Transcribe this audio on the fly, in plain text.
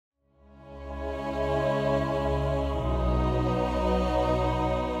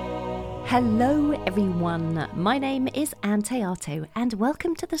Hello everyone, my name is Anne Teato and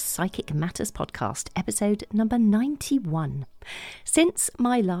welcome to the Psychic Matters podcast, episode number 91. Since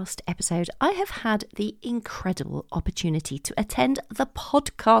my last episode, I have had the incredible opportunity to attend the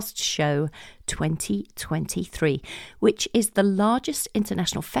podcast show 2023, which is the largest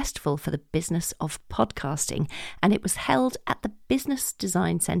international festival for the business of podcasting, and it was held at the Business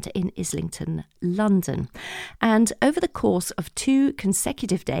Design Centre in Islington, London. And over the course of 2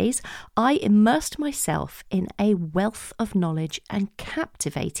 consecutive days, I immersed myself in a wealth of knowledge and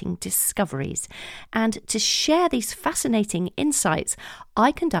captivating discoveries. And to share these fascinating insights,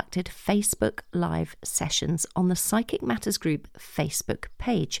 I conducted Facebook Live sessions on the Psychic Matters Group Facebook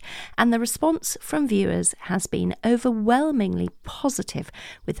page, and the response from viewers has been overwhelmingly positive,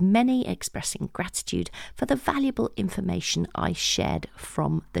 with many expressing gratitude for the valuable information I shared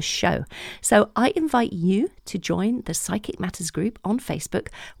from the show. So I invite you to join the Psychic Matters Group on Facebook,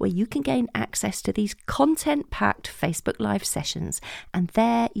 where you can gain access to these content-packed Facebook Live sessions, and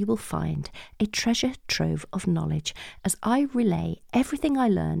there you will find a treasure trove of knowledge as I relay everything I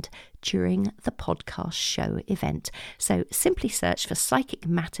learned during the podcast show event. So simply search for Psychic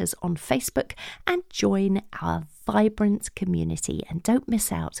Matters on Facebook and join our vibrant community, and don't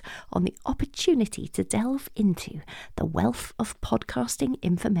miss out on the opportunity to delve into the wealth of podcasting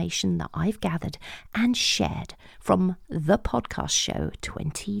information that I've gathered and shared from the podcast show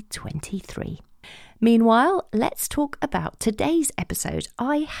 2023. Meanwhile, let's talk about today's episode.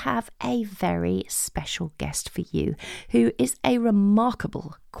 I have a very special guest for you who is a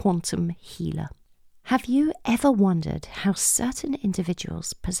remarkable quantum healer. Have you ever wondered how certain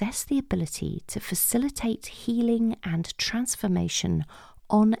individuals possess the ability to facilitate healing and transformation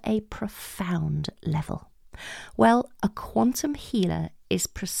on a profound level? Well, a quantum healer is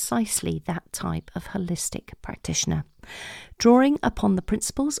precisely that type of holistic practitioner. Drawing upon the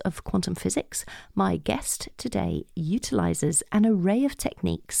principles of quantum physics, my guest today utilizes an array of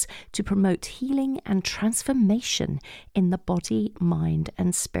techniques to promote healing and transformation in the body, mind,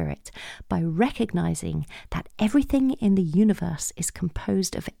 and spirit by recognizing that everything in the universe is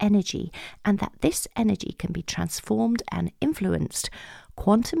composed of energy and that this energy can be transformed and influenced.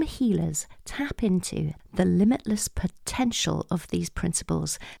 Quantum healers tap into the limitless potential of these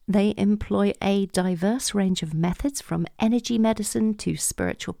principles. They employ a diverse range of methods from energy medicine to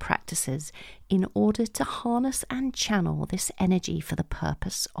spiritual practices in order to harness and channel this energy for the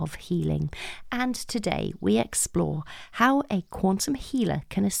purpose of healing. And today we explore how a quantum healer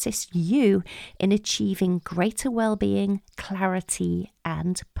can assist you in achieving greater well-being, clarity,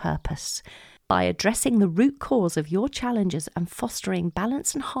 and purpose. By addressing the root cause of your challenges and fostering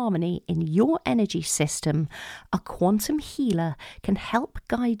balance and harmony in your energy system, a quantum healer can help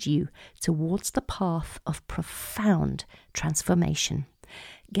guide you towards the path of profound transformation.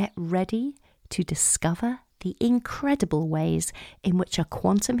 Get ready to discover the incredible ways in which a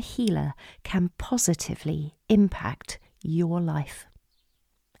quantum healer can positively impact your life.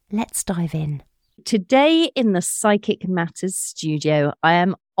 Let's dive in. Today in the Psychic Matters studio, I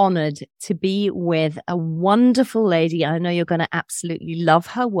am honoured to be with a wonderful lady. I know you're going to absolutely love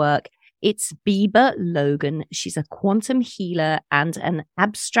her work. It's Biba Logan. She's a quantum healer and an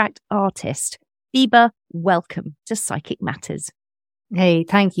abstract artist. Biba, welcome to Psychic Matters. Hey,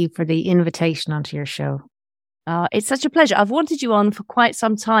 thank you for the invitation onto your show. It's such a pleasure. I've wanted you on for quite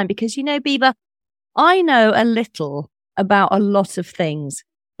some time because, you know, Biba, I know a little about a lot of things.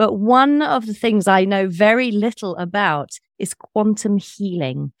 But one of the things I know very little about is quantum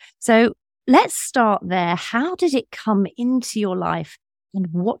healing. So let's start there. How did it come into your life and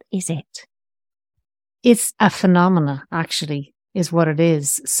what is it? It's a phenomena, actually, is what it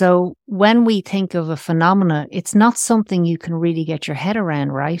is. So when we think of a phenomena, it's not something you can really get your head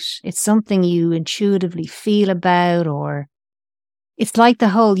around, right? It's something you intuitively feel about, or it's like the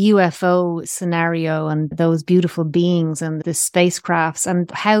whole UFO scenario and those beautiful beings and the spacecrafts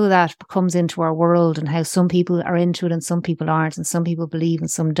and how that comes into our world and how some people are into it and some people aren't, and some people believe and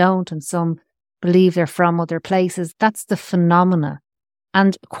some don't, and some believe they're from other places. That's the phenomena.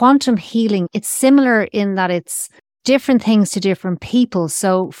 And quantum healing, it's similar in that it's different things to different people.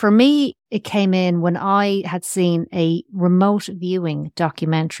 So for me, it came in when I had seen a remote viewing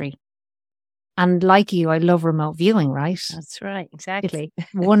documentary. And like you, I love remote viewing, right? That's right, exactly.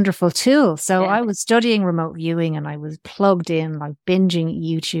 It's a wonderful tool. So Yeah. I was studying remote viewing and I was plugged in, like binging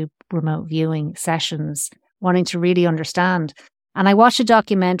YouTube remote viewing sessions, wanting to really understand. And I watched a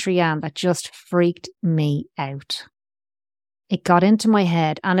documentary, Anne, that just freaked me out. It got into my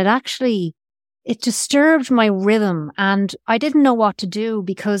head and it actually it disturbed my rhythm and I didn't know what to do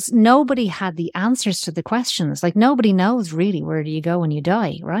because nobody had the answers to the questions. Like nobody knows really where do you go when you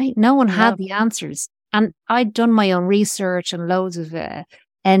die, right? No one had the answers. And I'd done my own research and loads of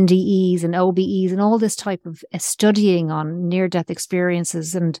NDEs and OBEs and all this type of studying on near-death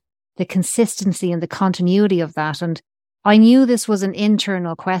experiences and the consistency and the continuity of that. And I knew this was an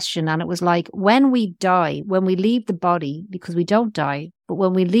internal question. And it was like, when we die, when we leave the body, because we don't die, but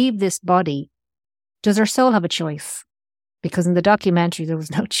when we leave this body, does our soul have a choice? Because in the documentary, there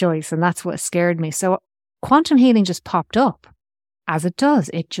was no choice. And that's what scared me. So quantum healing just popped up, as it does.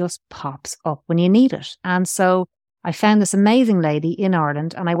 It just pops up when you need it. And so I found this amazing lady in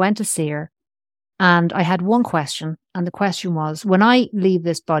Ireland and I went to see her. And I had one question. And the question was, when I leave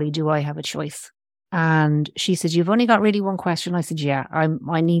this body, do I have a choice? And she said, you've only got really one question. I said, yeah,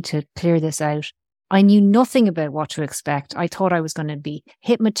 I need to clear this out. I knew nothing about what to expect. I thought I was going to be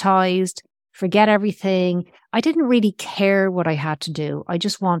hypnotized, forget everything. I didn't really care what I had to do. I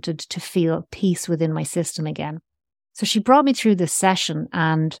just wanted to feel peace within my system again. So she brought me through this session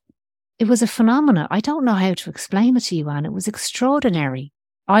and it was a phenomenon. I don't know how to explain it to you, Anne. It was extraordinary.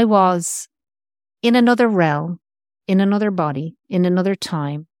 I was in another realm, in another body, in another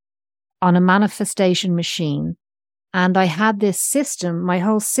time, on a manifestation machine. And I had this system. My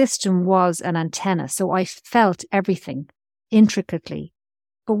whole system was an antenna. So I felt everything intricately.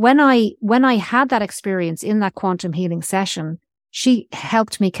 But when I had that experience in that quantum healing session, she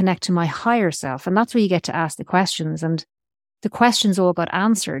helped me connect to my higher self. And that's where you get to ask the questions. And the questions all got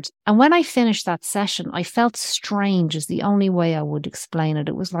answered. And when I finished that session, I felt strange is the only way I would explain it.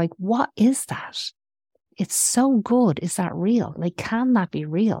 It was like, what is that? It's so good. Is that real? Like, can that be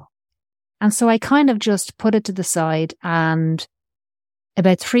real? And so I kind of just put it to the side. And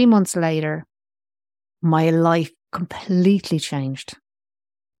about 3 months later, my life completely changed.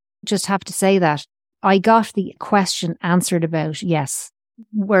 Just have to say that I got the question answered about, yes,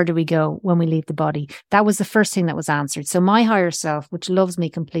 where do we go when we leave the body? That was the first thing that was answered. So my higher self, which loves me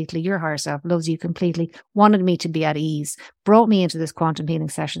completely, your higher self loves you completely, wanted me to be at ease, brought me into this quantum healing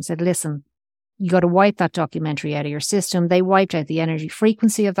session, said, listen, you got to wipe that documentary out of your system. They wiped out the energy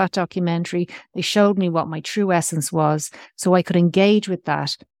frequency of that documentary. They showed me what my true essence was so I could engage with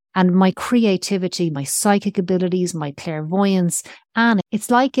that. And my creativity, my psychic abilities, my clairvoyance, and it's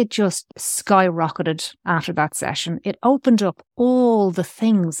like it just skyrocketed after that session. It opened up all the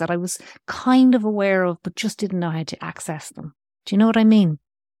things that I was kind of aware of, but just didn't know how to access them. Do you know what I mean?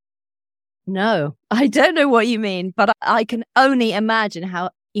 No, I don't know what you mean, but I can only imagine how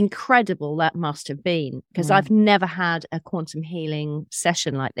incredible that must have been, because I've never had a quantum healing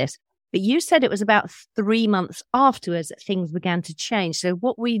session like this. But you said it was about 3 months afterwards that things began to change. So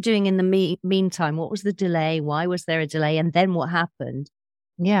what were you doing in the meantime? What was the delay? Why was there a delay? And then what happened?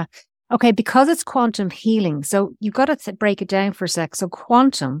 Yeah. Okay, because it's quantum healing. So you've got to break it down for a sec. So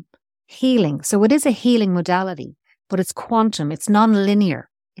quantum healing. So it is a healing modality, but it's quantum. It's non-linear.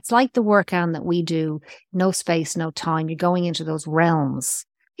 It's like the work, Anne, that we do. No space, no time. You're going into those realms.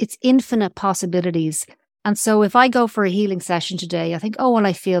 It's infinite possibilities. And so if I go for a healing session today, I think, oh, well,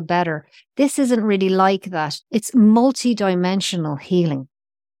 I feel better. This isn't really like that. It's multi-dimensional healing,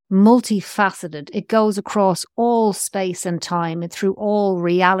 multifaceted. It goes across all space and time and through all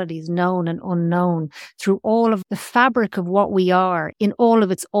realities, known and unknown, through all of the fabric of what we are in all of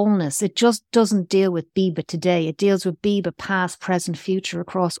its allness. It just doesn't deal with Biba today. It deals with Biba past, present, future,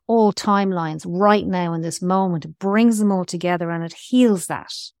 across all timelines right now in this moment. It brings them all together and it heals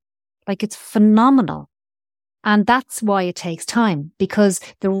that. Like, it's phenomenal. And that's why it takes time, because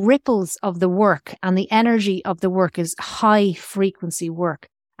the ripples of the work and the energy of the work is high frequency work.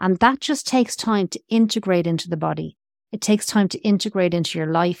 And that just takes time to integrate into the body. It takes time to integrate into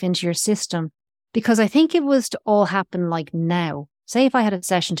your life, into your system. Because I think it was to all happen like now. Say if I had a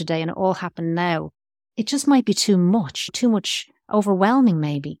session today and it all happened now, it just might be too much overwhelming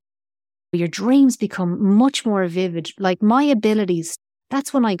maybe. Your dreams become much more vivid. Like my abilities,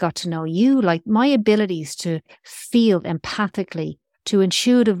 that's when I got to know you, like my abilities to feel empathically, to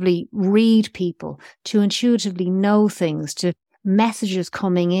intuitively read people, to intuitively know things, to messages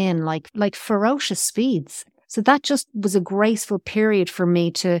coming in like ferocious speeds. So that just was a graceful period for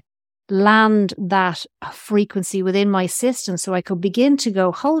me to land that frequency within my system so I could begin to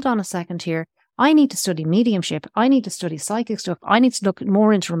go, hold on a second here. I need to study mediumship. I need to study psychic stuff. I need to look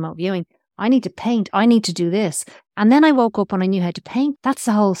more into remote viewing. I need to paint. I need to do this. And then I woke up and I knew how to paint. That's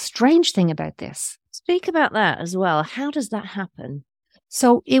the whole strange thing about this. Speak about that as well. How does that happen?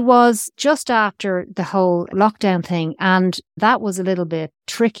 So it was just after the whole lockdown thing. And that was a little bit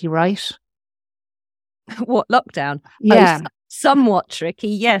tricky, right? What, lockdown? Yeah. Somewhat tricky,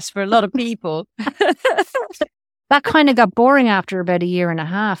 yes, for a lot of people. That kind of got boring after about a year and a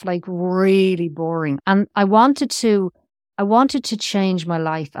half, like really boring. And I wanted to change my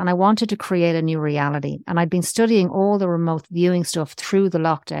life, and I wanted to create a new reality. And I'd been studying all the remote viewing stuff through the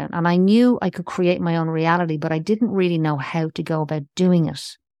lockdown, and I knew I could create my own reality, but I didn't really know how to go about doing it.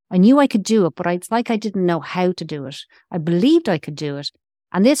 I knew I could do it, but it's like I didn't know how to do it. I believed I could do it.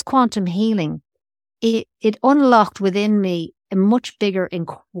 And this quantum healing, it unlocked within me a much bigger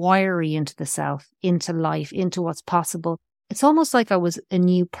inquiry into the self, into life, into what's possible. It's almost like I was a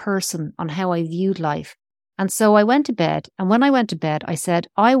new person on how I viewed life. And so I went to bed. And when I went to bed, I said,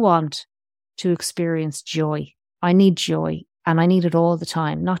 I want to experience joy. I need joy, and I need it all the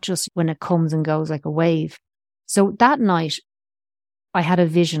time, not just when it comes and goes like a wave. So that night, I had a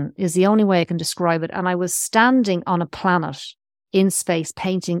vision, is the only way I can describe it. And I was standing on a planet in space,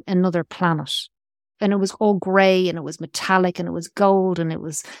 painting another planet. And it was all grey, and it was metallic, and it was gold, and it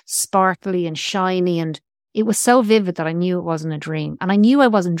was sparkly and shiny. And it was so vivid that I knew it wasn't a dream. And I knew I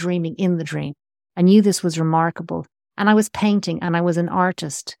wasn't dreaming in the dream. I knew this was remarkable. And I was painting, and I was an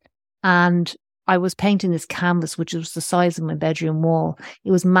artist. And I was painting this canvas, which was the size of my bedroom wall. It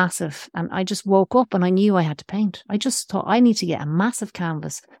was massive. And I just woke up and I knew I had to paint. I just thought, I need to get a massive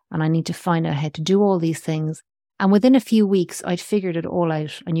canvas, and I need to find out how to do all these things. And within a few weeks, I'd figured it all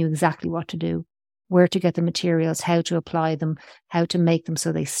out. I knew exactly what to do, where to get the materials, how to apply them, how to make them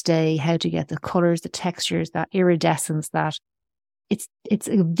so they stay, how to get the colours, the textures, that iridescence, that it's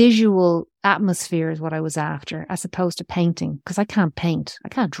a visual atmosphere is what I was after, as opposed to painting, because I can't paint. I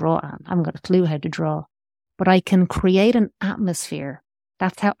can't draw. I haven't got a clue how to draw, but I can create an atmosphere.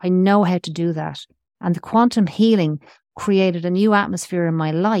 That's how I know how to do that. And the quantum healing created a new atmosphere in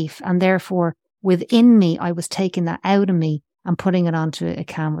my life. And therefore within me, I was taking that out of me and putting it onto a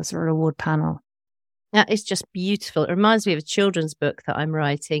canvas or a wood panel. That is just beautiful. It reminds me of a children's book that I'm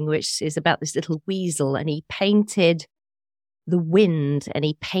writing, which is about this little weasel, and he painted the wind and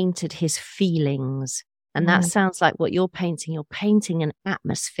he painted his feelings. And that sounds like what you're painting. You're painting an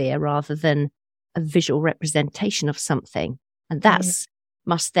atmosphere rather than a visual representation of something. And that's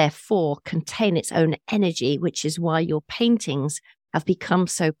must therefore contain its own energy, which is why your paintings have become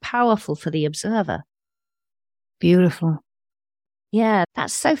so powerful for the observer. Beautiful. Yeah,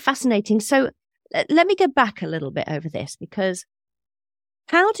 that's so fascinating. So let me go back a little bit over this, because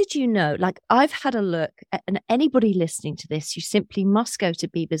how did you know? Like, I've had a look, and anybody listening to this, you simply must go to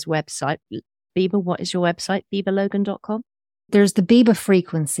Biba's website. Biba, what is your website? BibaLogan.com? There's the Biba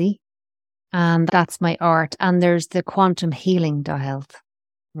frequency, and that's my art. And there's the quantum healing.health.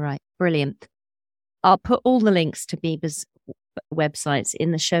 Right. Brilliant. I'll put all the links to Biba's websites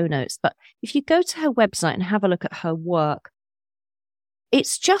in the show notes. But if you go to her website and have a look at her work,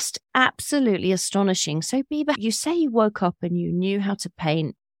 it's just absolutely astonishing. So, Biba, you say you woke up and you knew how to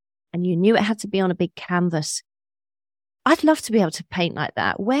paint, and you knew it had to be on a big canvas. I'd love to be able to paint like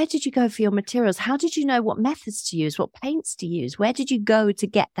that. Where did you go for your materials? How did you know what methods to use, what paints to use? Where did you go to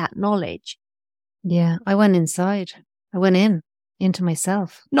get that knowledge? Yeah, I went inside. I went into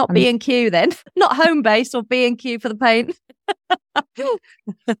myself. Not B&Q then, not home base or B&Q for the paint.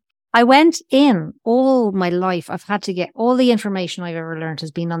 I went in all my life. I've had to get all the information I've ever learned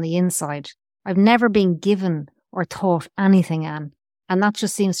has been on the inside. I've never been given or taught anything, Anne. And that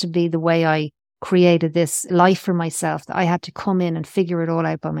just seems to be the way I created this life for myself, that I had to come in and figure it all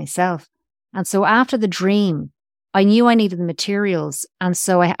out by myself. And so after the dream, I knew I needed the materials. And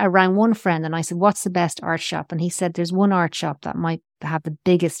so I rang one friend and I said, what's the best art shop? And he said, there's one art shop that might have the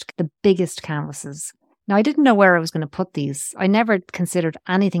biggest canvases. Now, I didn't know where I was going to put these. I never considered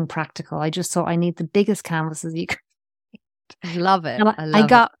anything practical. I just thought I need the biggest canvases you can. I love it.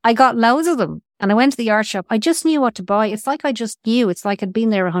 I got loads of them. And I went to the art shop. I just knew what to buy. It's like I just knew. It's like I'd been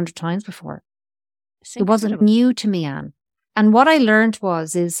there 100 times before. It wasn't new to me, Anne. And what I learned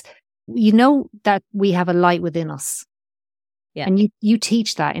is, you know that we have a light within us. Yeah. And you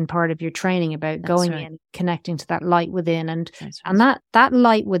teach that in part of your training about going in, connecting to that light within. And that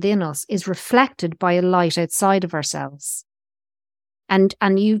light within us is reflected by a light outside of ourselves. And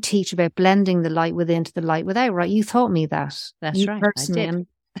you teach about blending the light within to the light without, right? You taught me that. That's right. I did. And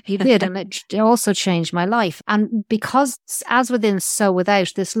you did. And it also changed my life. And because as within, so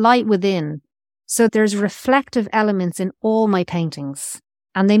without, this light within, so there's reflective elements in all my paintings.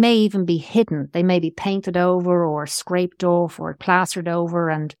 And they may even be hidden. They may be painted over or scraped off or plastered over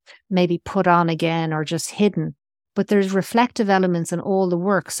and maybe put on again or just hidden. But there's reflective elements in all the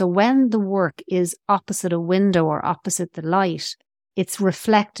work. So when the work is opposite a window or opposite the light, it's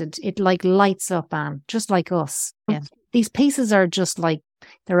reflected. It like lights up, Anne, just like us. Yeah. These pieces are just like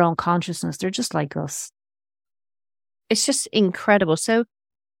their own consciousness. They're just like us. It's just incredible. So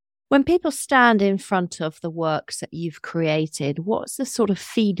when people stand in front of the works that you've created, what's the sort of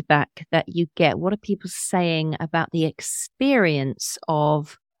feedback that you get? What are people saying about the experience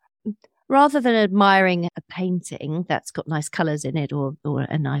of, rather than admiring a painting that's got nice colors in it or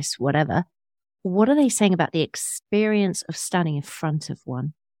a nice whatever, what are they saying about the experience of standing in front of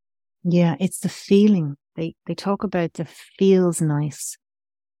one? Yeah, it's the feeling. They talk about the feels nice.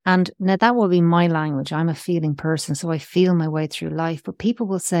 And now that will be my language. I'm a feeling person, so I feel my way through life. But people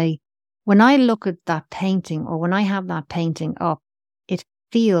will say, when I look at that painting or when I have that painting up, it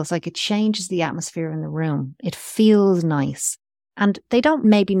feels like it changes the atmosphere in the room. It feels nice. And they don't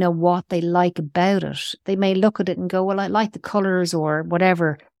maybe know what they like about it. They may look at it and go, well, I like the colors or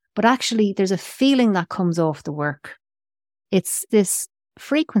whatever. But actually, there's a feeling that comes off the work. It's this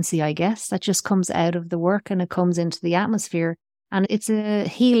frequency, I guess, that just comes out of the work and it comes into the atmosphere. And it's a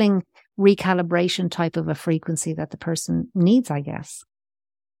healing recalibration type of a frequency that the person needs, I guess.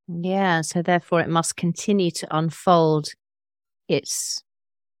 Yeah, so therefore it must continue to unfold its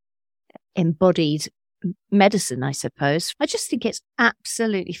embodied medicine, I suppose. I just think it's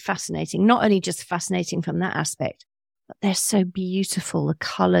absolutely fascinating, not only just fascinating from that aspect, but they're so beautiful, the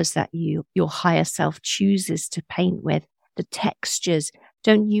colours that your higher self chooses to paint with, the textures.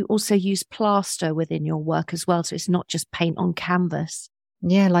 Don't you also use plaster within your work as well? So it's not just paint on canvas.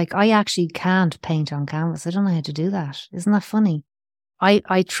 Yeah, like I actually can't paint on canvas. I don't know how to do that. Isn't that funny?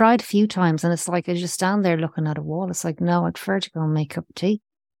 I tried a few times and it's like I just stand there looking at a wall. It's like, no, I'd prefer to go and make a cup of tea.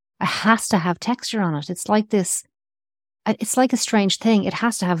 It has to have texture on it. It's like this, it's like a strange thing. It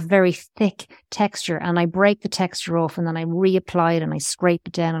has to have very thick texture and I break the texture off and then I reapply it and I scrape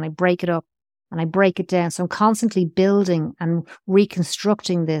it down and I break it up and I break it down. So I'm constantly building and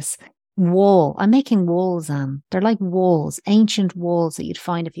reconstructing this wall. I'm making walls, Anne. They're like walls, ancient walls that you'd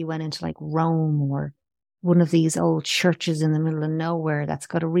find if you went into like Rome or one of these old churches in the middle of nowhere that's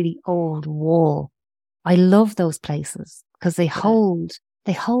got a really old wall. I love those places because they hold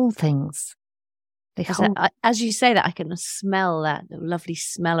things. They hold. As you say that, I can smell that, the lovely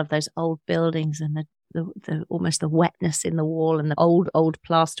smell of those old buildings and the almost the wetness in the wall and the old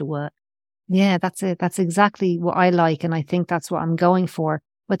plaster work. Yeah, that's it. That's exactly what I like. And I think that's what I'm going for.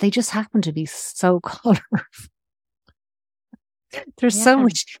 But they just happen to be so colorful. There's so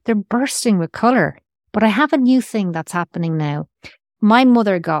much, they're bursting with color. But I have a new thing that's happening now. My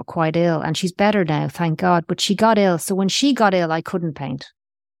mother got quite ill and she's better now, thank God. But she got ill. So when she got ill, I couldn't paint.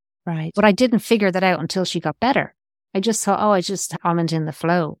 Right. But I didn't figure that out until she got better. I just thought, I'm in the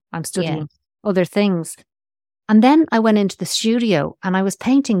flow. I'm studying other things. And then I went into the studio and I was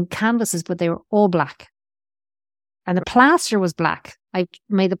painting canvases, but they were all black. And the plaster was black. I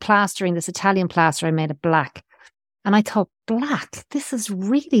made the plastering, this Italian plaster, I made it black. And I thought, black? This is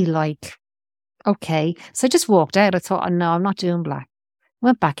really like, okay. So I just walked out. I thought, oh, no, I'm not doing black.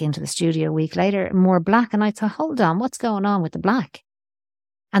 Went back into the studio a week later, more black. And I thought, hold on, what's going on with the black?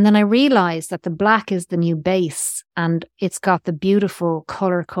 And then I realized that the black is the new base and it's got the beautiful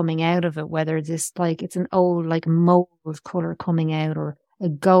color coming out of it, whether it's like, it's an old like mold color coming out or a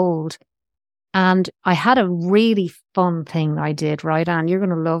gold. And I had a really fun thing I did, right? And you're going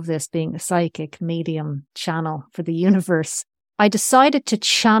to love this, being a psychic medium channel for the universe. I decided to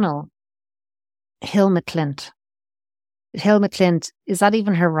channel Hilma Clint. Hilma Clint, is that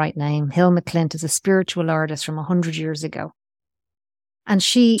even her right name? Hilma Clint is a spiritual artist from 100 years ago. And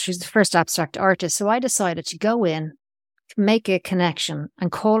she's the first abstract artist. So I decided to go in, make a connection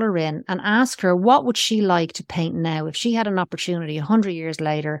and call her in and ask her what would she like to paint now if she had an opportunity 100 years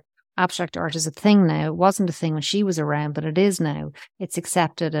later. Abstract art is a thing now. It wasn't a thing when she was around, but it is now. It's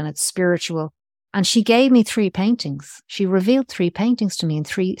accepted and it's spiritual. And she gave me 3 paintings. She revealed 3 paintings to me in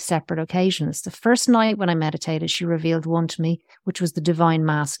 3 separate occasions. The first night when I meditated, she revealed one to me, which was the Divine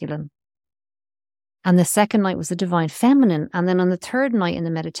Masculine. And the second night was the Divine Feminine. And then on the third night in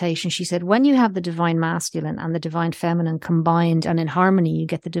the meditation, she said, when you have the Divine Masculine and the Divine Feminine combined and in harmony, you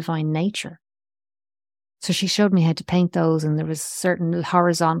get the Divine Nature. So she showed me how to paint those, and there was certain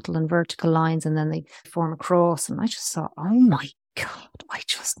horizontal and vertical lines, and then they form a cross. And I just thought, oh my God, I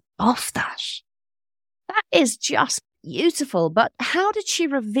just love that. That is just beautiful. But how did she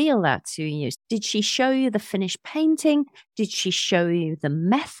reveal that to you? Did she show you the finished painting? Did she show you the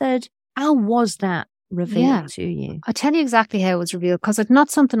method? How was that revealed to you? I'll tell you exactly how it was revealed, because it's not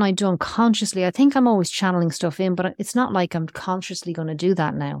something I've done consciously. I think I'm always channeling stuff in, but it's not like I'm consciously going to do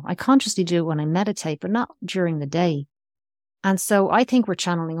that now. I consciously do it when I meditate, but not during the day. And so I think we're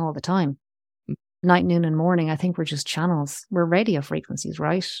channeling all the time. Night, noon and morning, I think we're just channels. We're radio frequencies,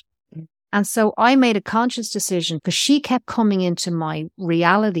 right? And so I made a conscious decision because she kept coming into my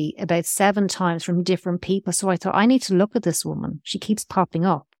reality about 7 times from different people. So I thought, I need to look at this woman. She keeps popping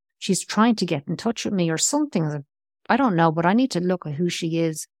up. She's trying to get in touch with me or something. I don't know, but I need to look at who she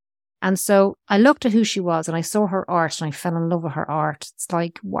is. And so I looked at who she was and I saw her art and I fell in love with her art. It's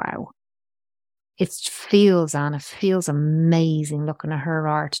like, wow. It feels amazing looking at her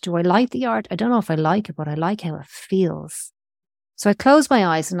art. Do I like the art? I don't know if I like it, but I like how it feels. So I closed my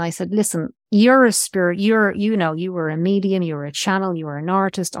eyes and I said, listen, you're a spirit, you were a medium, you were a channel, you were an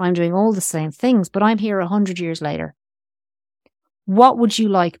artist. I'm doing all the same things, but I'm here 100 years later. What would you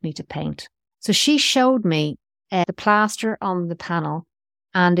like me to paint? So she showed me the plaster on the panel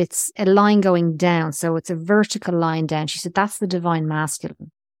and it's a line going down. So it's a vertical line down. She said, that's the divine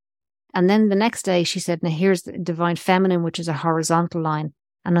masculine. And then the next day she said, now here's the divine feminine, which is a horizontal line.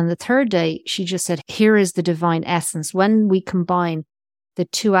 And on the third day, she just said, here is the divine essence. When we combine the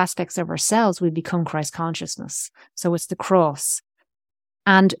 2 aspects of ourselves, we become Christ consciousness. So it's the cross.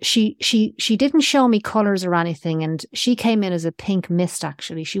 And she didn't show me colors or anything. And she came in as a pink mist,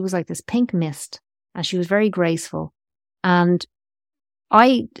 actually. She was like this pink mist and she was very graceful. And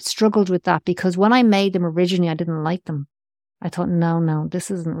I struggled with that because when I made them originally, I didn't like them. I thought, no,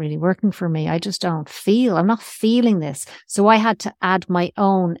 this isn't really working for me. I just I'm not feeling this. So I had to add my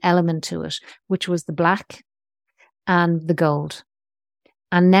own element to it, which was the black and the gold.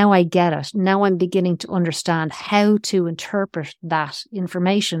 And now I get it. Now I'm beginning to understand how to interpret that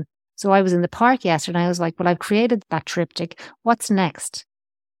information. So I was in the park yesterday and I was like, well, I've created that triptych. What's next?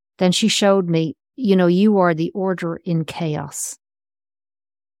 Then she showed me, you are the order in chaos.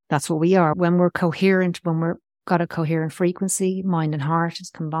 That's what we are. When we're coherent, when we're got a coherent frequency, mind and heart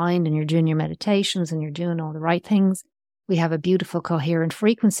is combined and you're doing your meditations and you're doing all the right things, we have a beautiful coherent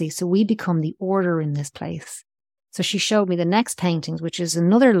frequency. So we become the order in this place. So she showed me the next paintings, which is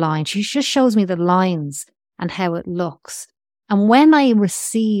another line. She just shows me the lines and how it looks. And when I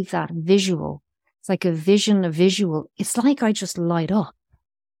receive that visual, it's like a vision, a visual, it's like I just light up.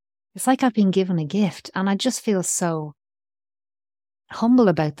 It's like I've been given a gift and I just feel so humble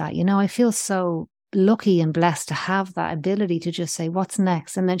about that. I feel so lucky and blessed to have that ability to just say, what's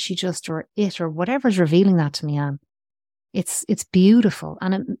next? And then she just, or it, or whatever's revealing that to me, Anne. It's beautiful.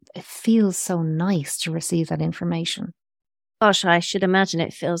 And it feels so nice to receive that information. Gosh, I should imagine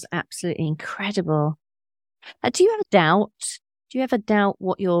it feels absolutely incredible. Do you have a doubt? Do you ever doubt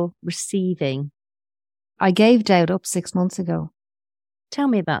what you're receiving? I gave doubt up 6 months ago. Tell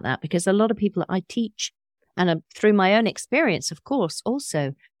me about that, because a lot of people that I teach, and through my own experience, of course,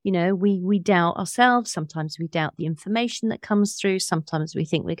 also, we doubt ourselves. Sometimes we doubt the information that comes through. Sometimes we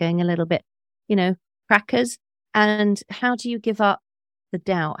think we're going a little bit, crackers. And how do you give up the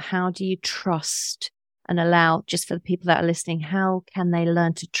doubt? How do you trust and allow, just for the people that are listening, how can they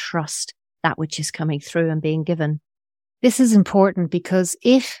learn to trust that which is coming through and being given? This is important because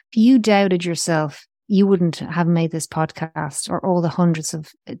if you doubted yourself, you wouldn't have made this podcast or all the hundreds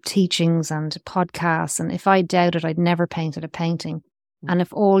of teachings and podcasts. And if I doubted, I'd never painted a painting. And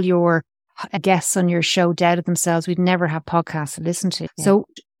if all your guests on your show doubted themselves, we'd never have podcasts to listen to. Yeah. So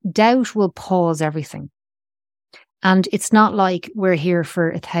doubt will pause everything. And it's not like we're here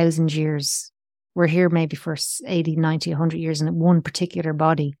for 1,000 years. We're here maybe for 80, 90, 100 years in one particular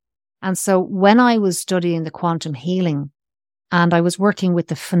body. And so when I was studying the quantum healing and I was working with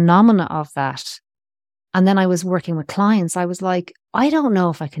the phenomena of that, and then I was working with clients, I was like, I don't know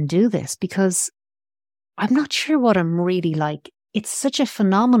if I can do this because I'm not sure what I'm really like. It's such a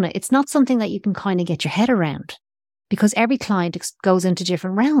phenomena. It's not something that you can kind of get your head around because every client goes into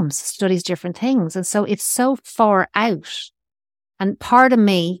different realms, studies different things. And so it's so far out. And part of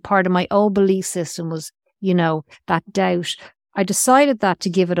my old belief system was, that doubt. I decided that to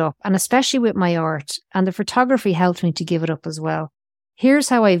give it up. And especially with my art, and the photography helped me to give it up as well. Here's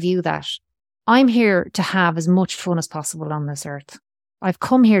how I view that. I'm here to have as much fun as possible on this earth. I've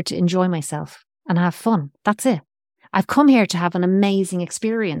come here to enjoy myself and have fun. That's it. I've come here to have an amazing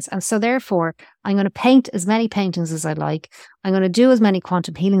experience. And so therefore, I'm going to paint as many paintings as I like. I'm going to do as many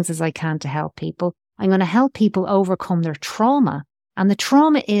quantum healings as I can to help people. I'm going to help people overcome their trauma. And the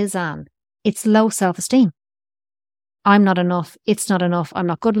trauma is, Anne, it's low self-esteem. I'm not enough. It's not enough. I'm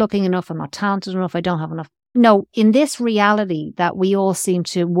not good looking enough. I'm not talented enough. I don't have enough. No, in this reality that we all seem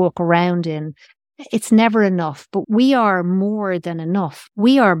to walk around in, it's never enough. But we are more than enough.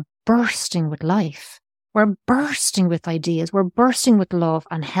 We are bursting with life. We're bursting with ideas. We're bursting with love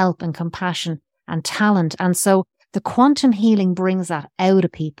and help and compassion and talent. And so the quantum healing brings that out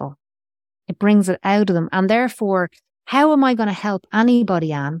of people. It brings it out of them. And therefore, how am I going to help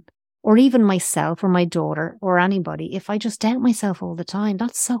anybody, Anne, or even myself or my daughter or anybody, if I just doubt myself all the time,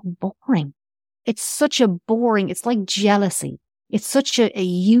 that's so boring. It's like jealousy. It's such a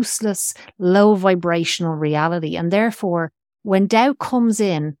useless, low vibrational reality. And therefore, when doubt comes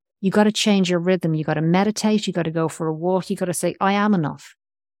in, you got to change your rhythm. You got to meditate. You got to go for a walk. You got to say, I am enough.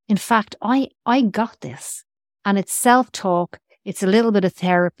 In fact, I got this. And it's self-talk. It's a little bit of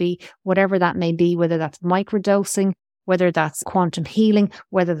therapy, whatever that may be, whether that's microdosing, whether that's quantum healing,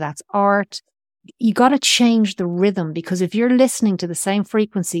 whether that's art. You got to change the rhythm, because if you're listening to the same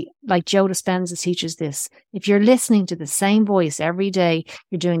frequency, like Joe Dispenza teaches this, if you're listening to the same voice every day,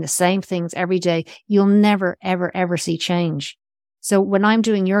 you're doing the same things every day, you'll never, ever, ever see change. So when I'm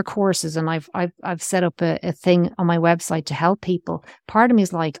doing your courses and I've set up a thing on my website to help people, part of me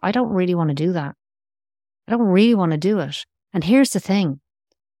is like, I don't really want to do that. I don't really want to do it. And here's the thing.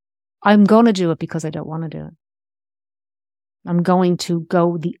 I'm going to do it because I don't want to do it. I'm going to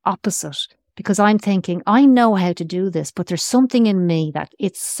go the opposite, because I'm thinking, I know how to do this, but there's something in me that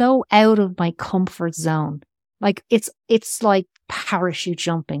it's so out of my comfort zone. Like it's like parachute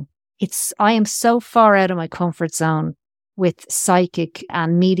jumping. I am so far out of my comfort zone with psychic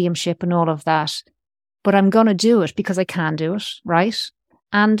and mediumship and all of that, but I'm going to do it because I can do it, right?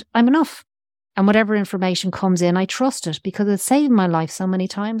 And I'm enough. And whatever information comes in, I trust it because it's saved my life so many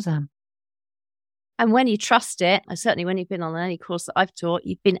times, Anne. And when you trust it, certainly when you've been on any course that I've taught,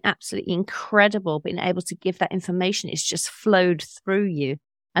 you've been absolutely incredible, being able to give that information. It's just flowed through you.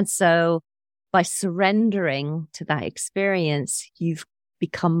 And so by surrendering to that experience, you've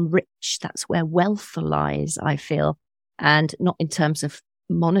become rich. That's where wealth lies, I feel. And not in terms of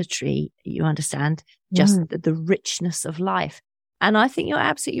monetary, you understand, just the richness of life. And I think you're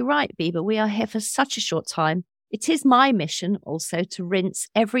absolutely right, Biba. We are here for such a short time. It is my mission also to rinse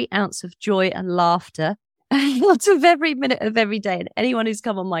every ounce of joy and laughter out of every minute of every day. And anyone who's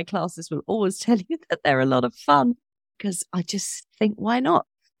come on my classes will always tell you that they're a lot of fun, because I just think, why not?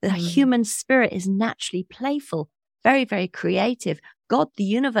 The human spirit is naturally playful, very, very creative. God, the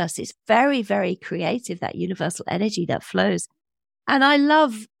universe, is very, very creative, that universal energy that flows. And I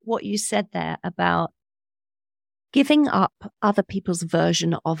love what you said there about giving up other people's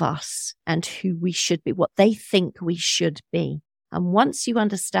version of us and who we should be, what they think we should be. And once you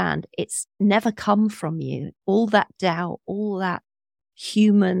understand it's never come from you, all that doubt, all that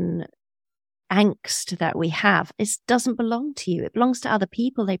human angst that we have, it doesn't belong to you. It belongs to other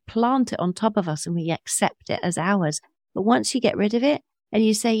people. They plant it on top of us and we accept it as ours. But once you get rid of it and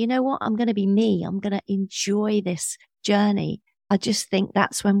you say, you know what, I'm going to be me. I'm going to enjoy this journey. I just think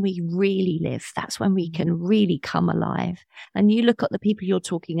that's when we really live. That's when we can really come alive. And you look at the people you're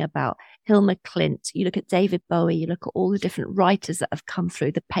talking about, Hilma Klint, you look at David Bowie, you look at all the different writers that have come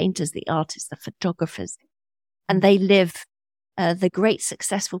through, the painters, the artists, the photographers, and they live. The great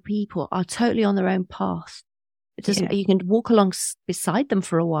successful people are totally on their own path. It doesn't, you can walk along beside them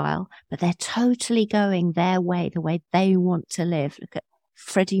for a while, but they're totally going their way, the way they want to live. Look at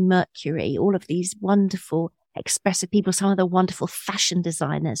Freddie Mercury, all of these wonderful expressive people, some of the wonderful fashion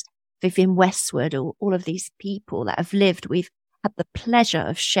designers, Vivienne Westwood, or all of these people that have lived. We've had the pleasure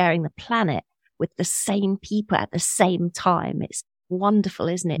of sharing the planet with the same people at the same time. It's wonderful,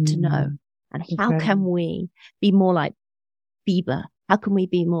 isn't it, to know? And how can we be more like Biba? How can we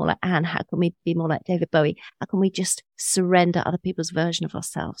be more like Anne? How can we be more like David Bowie? How can we just surrender other people's version of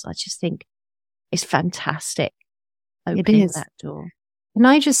ourselves? I just think it's fantastic opening that door. Can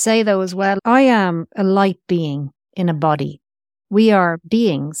I just say, though, as well, I am a light being in a body. We are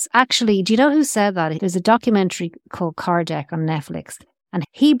beings. Actually, do you know who said that? There's a documentary called Kardec on Netflix, and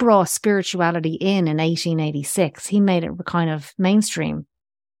he brought spirituality in 1886. He made it kind of mainstream.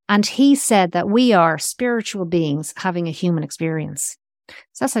 And he said that we are spiritual beings having a human experience.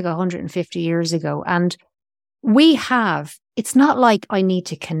 So that's like 150 years ago. And it's not like I need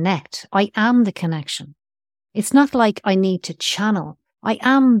to connect. I am the connection. It's not like I need to channel. I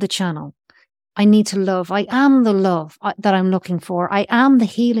am the channel. I need to love. I am the love that I'm looking for. I am the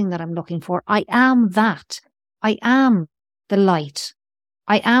healing that I'm looking for. I am that. I am the light.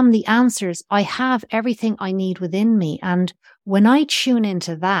 I am the answers. I have everything I need within me. And when I tune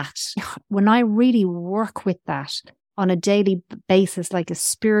into that, when I really work with that on a daily basis, like a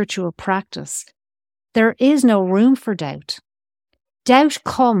spiritual practice, there is no room for doubt. Doubt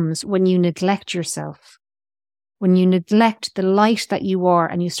comes when you neglect yourself. When you neglect the light that you are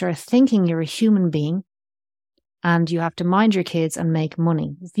and you start thinking you're a human being and you have to mind your kids and make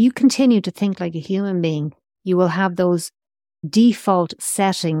money. If you continue to think like a human being, you will have those default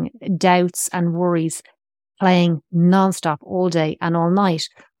setting doubts and worries playing nonstop all day and all night.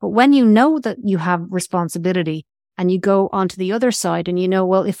 But when you know that you have responsibility and you go onto the other side and you know,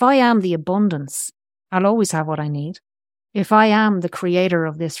 well, if I am the abundance, I'll always have what I need. If I am the creator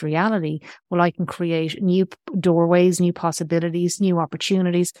of this reality, well, I can create new doorways, new possibilities, new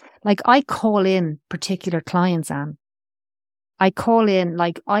opportunities. Like I call in particular clients, Anne. I call in,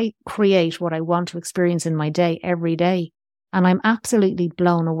 like I create what I want to experience in my day every day. And I'm absolutely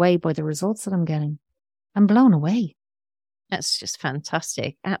blown away by the results that I'm getting. I'm blown away. That's just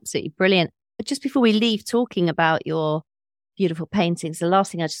fantastic. Absolutely brilliant. But just before we leave talking about your beautiful paintings, the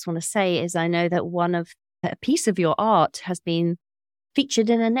last thing I just want to say is I know that a piece of your art has been featured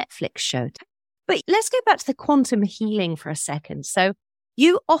in a Netflix show. But let's go back to the quantum healing for a second. So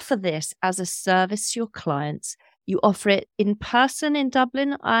you offer this as a service to your clients. You offer it in person in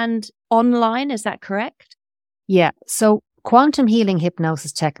Dublin and online. Is that correct? Yeah. So quantum healing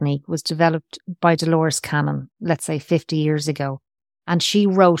hypnosis technique was developed by Dolores Cannon, let's say 50 years ago. And she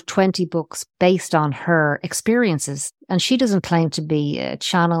wrote 20 books based on her experiences. And she doesn't claim to be a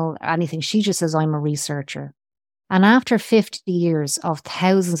channel, anything. She just says, I'm a researcher. And after 50 years of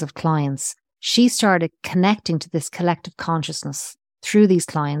thousands of clients, she started connecting to this collective consciousness through these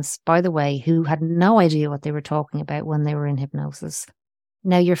clients, by the way, who had no idea what they were talking about when they were in hypnosis.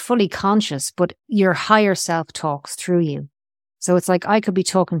 Now you're fully conscious, but your higher self talks through you. So it's like I could be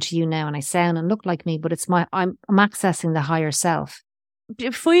talking to you now and I sound and look like me, but it's I'm accessing the higher self.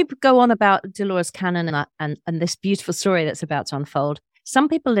 Before you go on about Dolores Cannon and this beautiful story that's about to unfold, some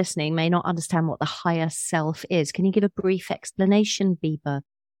people listening may not understand what the higher self is. Can you give a brief explanation, Biba?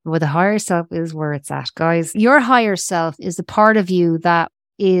 Well, the higher self is where it's at, guys. Your higher self is the part of you that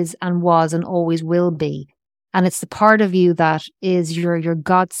is and was and always will be. And it's the part of you that is your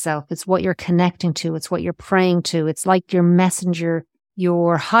God self. It's what you're connecting to. It's what you're praying to. It's like your messenger.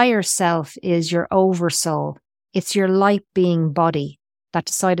 Your higher self is your oversoul. It's your light being body that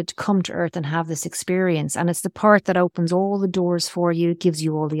decided to come to earth and have this experience. And it's the part that opens all the doors for you, gives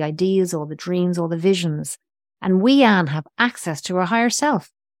you all the ideas, all the dreams, all the visions. And we, Anne, have access to our higher self.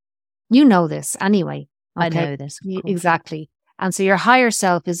 You know this anyway. Okay? I know this. Exactly. And so your higher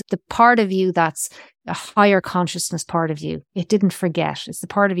self is the part of you that's a higher consciousness part of you. It didn't forget. It's the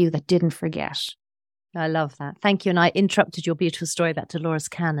part of you that didn't forget. I love that. Thank you. And I interrupted your beautiful story about Dolores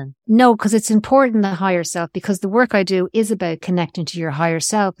Cannon. No, because it's important, the higher self, because the work I do is about connecting to your higher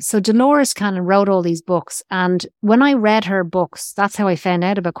self. So Dolores Cannon wrote all these books. And when I read her books, that's how I found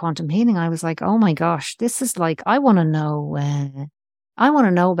out about quantum healing. I was like, oh my gosh, this is like, I want to know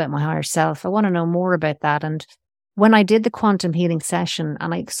about my higher self. I want to know more about that. And when I did the quantum healing session,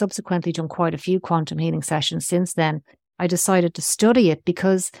 and I subsequently done quite a few quantum healing sessions since then, I decided to study it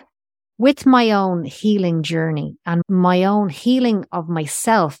because with my own healing journey and my own healing of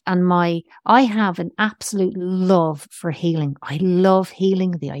myself I have an absolute love for healing. I love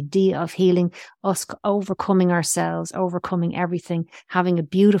healing, the idea of healing, us overcoming ourselves, overcoming everything, having a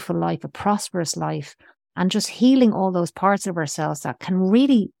beautiful life, a prosperous life, and just healing all those parts of ourselves that can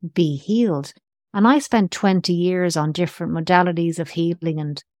really be healed. And I spent 20 years on different modalities of healing,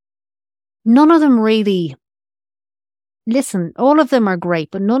 and none of them really, listen, all of them are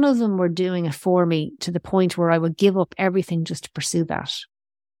great, but none of them were doing it for me to the point where I would give up everything just to pursue that.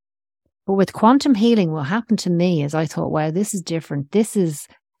 But with quantum healing, what happened to me is I thought, wow, this is different. This is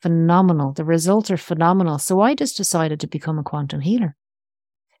phenomenal. The results are phenomenal. So I just decided to become a quantum healer.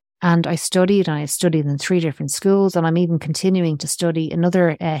 And I studied in 3 different schools, and I'm even continuing to study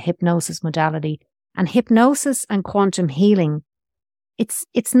another hypnosis modality. And hypnosis and quantum healing,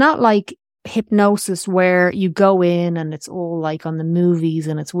 it's not like hypnosis where you go in and it's all like on the movies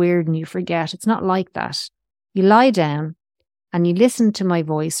and it's weird and you forget. It's not like that. You lie down and you listen to my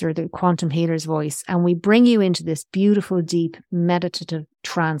voice or the quantum healer's voice, and we bring you into this beautiful, deep, meditative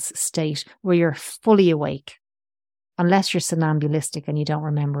trance state where you're fully awake. Unless you're somnambulistic and you don't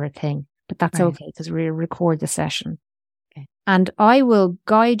remember a thing. But that's right. Okay, because we record the session. Okay. And I will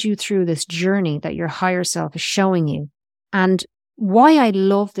guide you through this journey that your higher self is showing you. And why I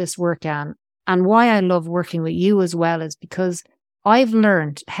love this work, Anne, and why I love working with you as well, is because I've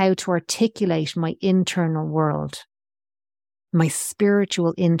learned how to articulate my internal world, my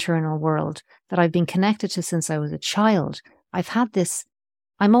spiritual internal world that I've been connected to since I was a child. I've had this,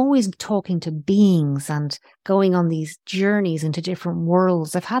 I'm always talking to beings and going on these journeys into different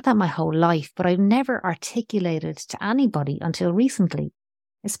worlds. I've had that my whole life, but I've never articulated to anybody until recently,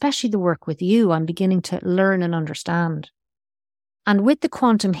 especially the work with you. I'm beginning to learn and understand. And with the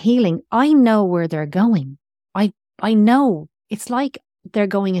quantum healing, I know where they're going. I know it's like they're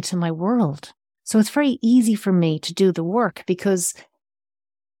going into my world. So it's very easy for me to do the work because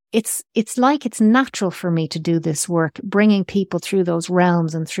it's like it's natural for me to do this work, bringing people through those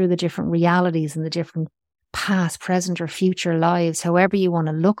realms and through the different realities and the different past, present, or future lives, however you want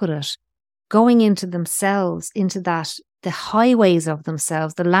to look at it, going into themselves, into that, the highways of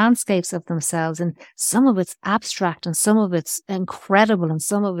themselves, the landscapes of themselves. And some of it's abstract and some of it's incredible and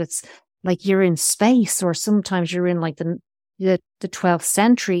some of it's like you're in space, or sometimes you're in like the 12th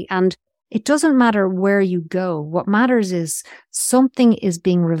century. And it doesn't matter where you go. What matters is something is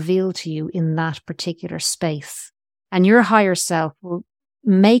being revealed to you in that particular space. And your higher self will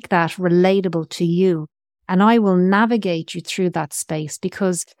make that relatable to you. And I will navigate you through that space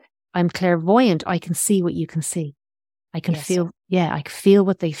because I'm clairvoyant. I can see what you can see. I can feel, I feel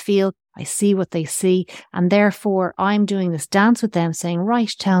what they feel. I see what they see. And therefore I'm doing this dance with them saying, right,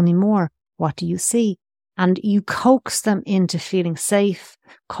 tell me more. What do you see? And you coax them into feeling safe,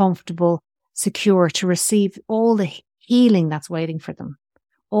 comfortable, secure to receive all the healing that's waiting for them,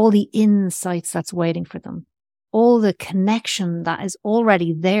 all the insights that's waiting for them, all the connection that is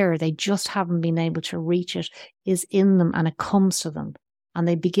already there. They just haven't been able to reach it, is in them, and it comes to them. And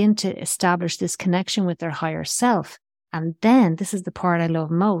they begin to establish this connection with their higher self. And then, this is the part I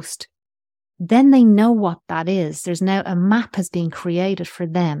love most, then they know what that is. There's now a map has been created for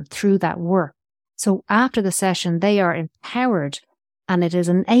them through that work. So after the session, they are empowered, and it has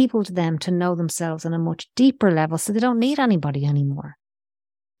enabled them to know themselves on a much deeper level, so they don't need anybody anymore.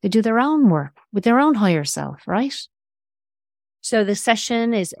 They do their own work with their own higher self, right? So the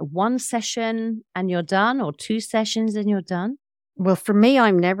session is one session and you're done, or two sessions and you're done? Well, for me,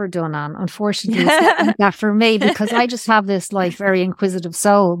 I'm never done, Anne. Unfortunately, it's not like that for me, because I just have this like very inquisitive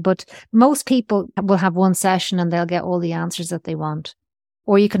soul. But most people will have one session and they'll get all the answers that they want.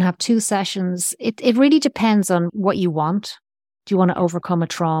 Or you can have two sessions. It really depends on what you want. Do you want to overcome a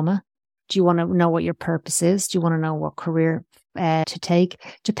trauma? Do you want to know what your purpose is? Do you want to know what career to take?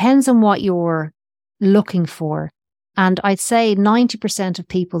 Depends on what you're looking for. And I'd say 90% of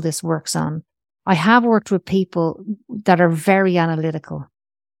people this works on. I have worked with people that are very analytical.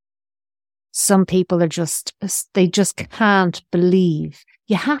 Some people are they just can't believe.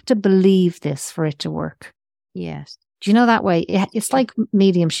 You have to believe this for it to work. Yes. Do you know that way? It's like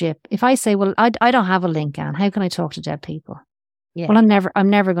mediumship. If I say, well, I don't have a link, Anne, how can I talk to dead people? Yeah. Well, I'm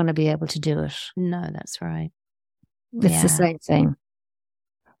never going to be able to do it. No, that's right. It's the same thing.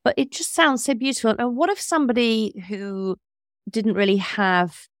 But it just sounds so beautiful. And what if somebody who didn't really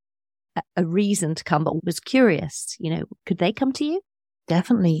have a reason to come, but was curious, could they come to you?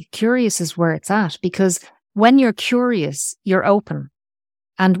 Definitely. Curious is where it's at, because when you're curious, you're open.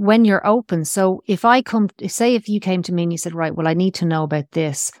 And when you're open, so if you came to me and you said, right, well, I need to know about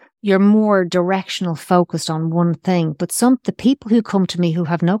this, you're more directional, focused on one thing. But the people who come to me who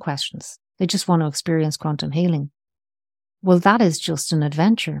have no questions, they just want to experience quantum healing. Well, that is just an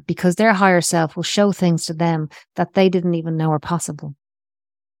adventure, because their higher self will show things to them that they didn't even know are possible.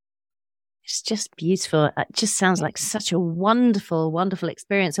 It's just beautiful. It just sounds like such a wonderful, wonderful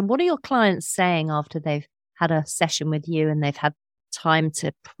experience. And what are your clients saying after they've had a session with you and they've had time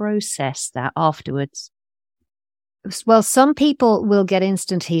to process that afterwards? Well, some people will get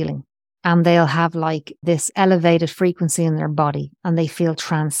instant healing and they'll have like this elevated frequency in their body and they feel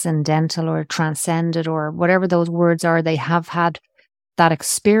transcendental or transcended or whatever those words are. They have had that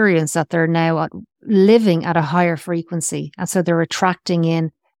experience that they're now living at a higher frequency. And so they're attracting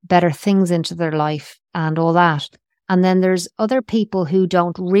in better things into their life and all that. And then there's other people who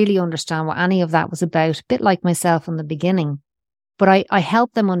don't really understand what any of that was about, a bit like myself in the beginning. But I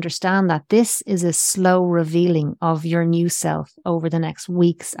help them understand that this is a slow revealing of your new self over the next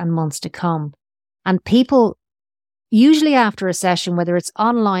weeks and months to come. And people, usually after a session, whether it's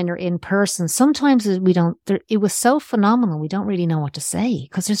online or in person, sometimes it was so phenomenal, we don't really know what to say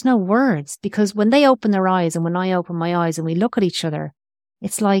because there's no words. Because when they open their eyes and when I open my eyes and we look at each other,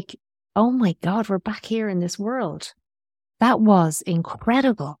 it's like, oh my God, we're back here in this world. That was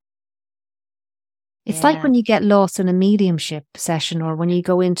incredible. It's like when you get lost in a mediumship session or when you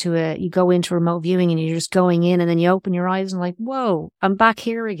go into remote viewing and you're just going in and then you open your eyes and like, whoa, I'm back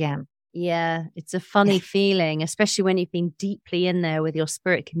here again. Yeah, it's a funny feeling, especially when you've been deeply in there with your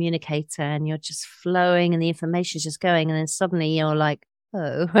spirit communicator and you're just flowing and the information's just going and then suddenly you're like,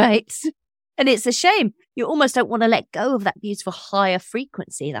 oh, right. And it's a shame. You almost don't want to let go of that beautiful higher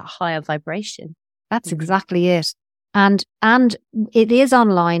frequency, that higher vibration. That's exactly it. And it is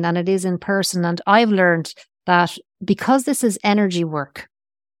online and it is in person. And I've learned that because this is energy work,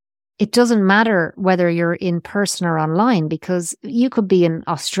 it doesn't matter whether you're in person or online, because you could be in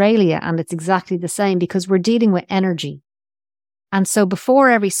Australia and it's exactly the same because we're dealing with energy. And so before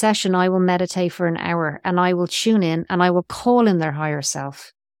every session, I will meditate for an hour and I will tune in and I will call in their higher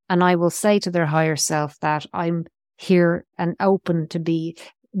self. And I will say to their higher self that I'm here and open to be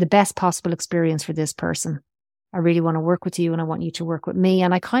the best possible experience for this person. I really want to work with you and I want you to work with me.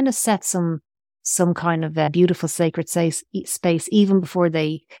 And I kind of set some kind of a beautiful sacred space even before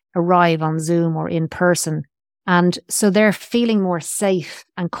they arrive on Zoom or in person. And so they're feeling more safe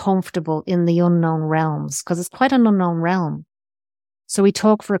and comfortable in the unknown realms, because it's quite an unknown realm. So we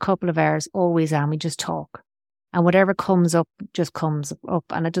talk for a couple of hours, always, and we just talk. And whatever comes up just comes up.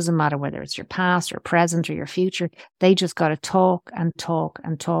 And it doesn't matter whether it's your past or present or your future. They just got to talk and talk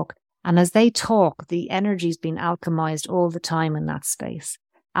and talk. And as they talk, the energy's been alchemized all the time in that space,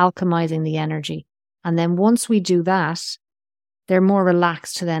 alchemizing the energy. And then once we do that, they're more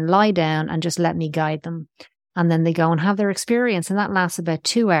relaxed to then lie down and just let me guide them. And then they go and have their experience. And that lasts about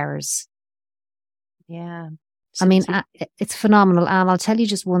 2 hours. Yeah. I mean, it's phenomenal. And I'll tell you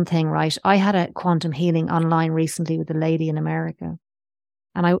just one thing, right? I had a quantum healing online recently with a lady in America.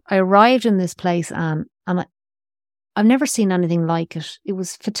 And I arrived in this place, and I've never seen anything like it. It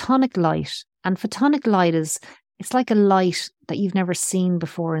was photonic light. And photonic light it's like a light that you've never seen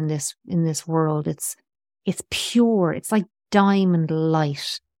before in this world. It's pure. It's like diamond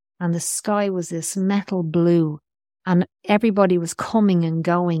light. And the sky was this metal blue. And everybody was coming and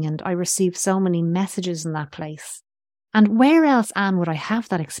going, and I received so many messages in that place. And where else, Anne, would I have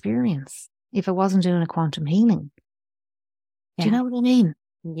that experience if I wasn't doing a quantum healing? Yeah. Do you know what I mean?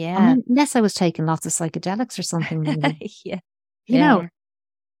 Yeah. I mean, unless I was taking lots of psychedelics or something. Yeah. You know?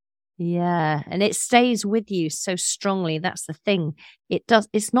 Yeah. And it stays with you so strongly. That's the thing.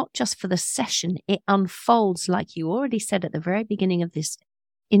 It's not just for the session. It unfolds, like you already said at the very beginning of this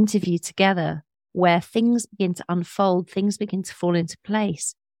interview together, where things begin to unfold, things begin to fall into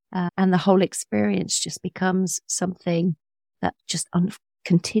place, and the whole experience just becomes something that just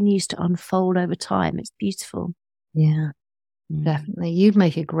continues to unfold over time. It's beautiful. Yeah, definitely. You'd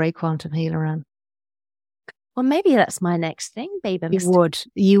make a great quantum healer, Anne. Well, maybe that's my next thing, Biba.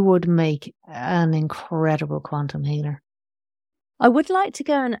 You would make an incredible quantum healer. I would like to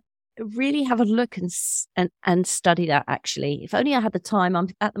go and really have a look and study that, actually. If only I had the time. I'm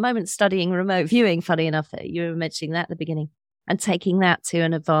at the moment studying remote viewing, funny enough that you were mentioning that at the beginning, and taking that to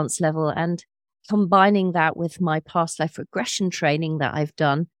an advanced level and combining that with my past life regression training that I've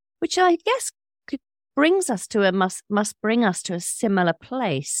done, which I guess must bring us to a similar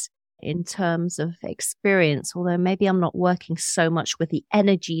place in terms of experience, although maybe I'm not working so much with the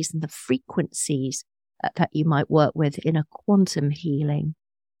energies and the frequencies that you might work with in a quantum healing.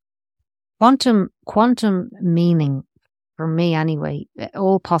 Quantum meaning, for me anyway,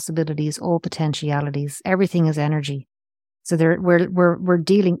 all possibilities, all potentialities, everything is energy. So we're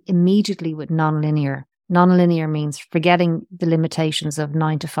dealing immediately with nonlinear. Nonlinear means forgetting the limitations of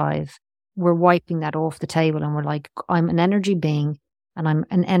 9 to 5. We're wiping that off the table, and we're like, I'm an energy being and I'm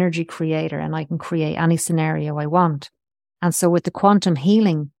an energy creator, and I can create any scenario I want. And so with the quantum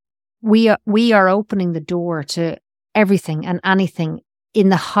healing, we are opening the door to everything and anything in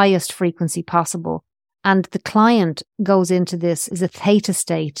the highest frequency possible. And the client goes into this is a theta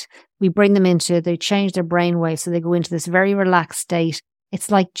state. We bring them they change their brainwaves, so they go into this very relaxed state.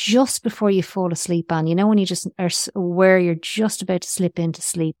 It's like just before you fall asleep, Anne, you know, when you just are aware you're just about to slip into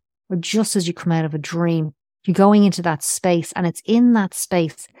sleep, or just as you come out of a dream, you're going into that space, and it's in that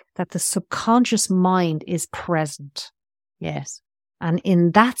space that the subconscious mind is present. Yes. And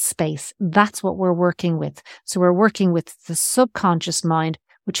in that space, that's what we're working with. So we're working with the subconscious mind,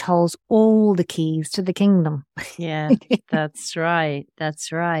 which holds all the keys to the kingdom. Yeah, that's right.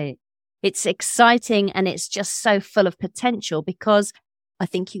 That's right. It's exciting, and it's just so full of potential, because I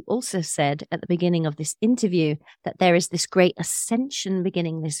think you also said at the beginning of this interview that there is this great ascension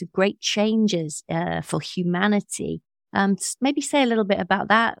beginning, this great changes for humanity. Maybe say a little bit about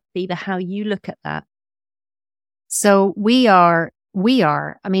that, Biba, how you look at that. So we are,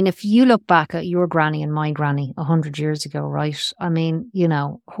 I mean, if you look back at your granny and my granny 100 years ago, right? I mean, you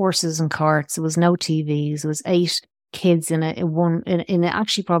know, horses and carts, there was no TVs, there was 8 kids in it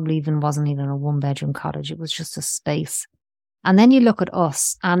actually probably wasn't even a 1-bedroom cottage. It was just a space. And then you look at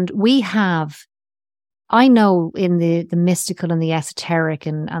us, and I know in the mystical and the esoteric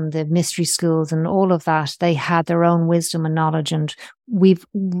and the mystery schools and all of that, they had their own wisdom and knowledge, and we've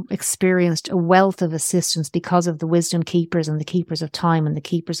experienced a wealth of assistance because of the wisdom keepers and the keepers of time and the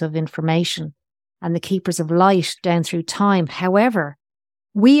keepers of information and the keepers of light down through time. However,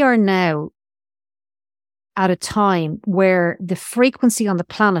 we are now at a time where the frequency on the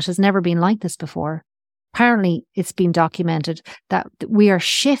planet has never been like this before. Apparently, it's been documented that we are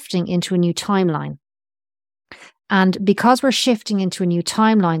shifting into a new timeline. And because we're shifting into a new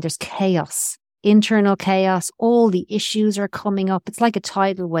timeline, there's chaos, internal chaos. All the issues are coming up. It's like a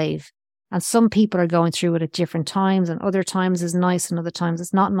tidal wave. And some people are going through it at different times, and other times is nice and other times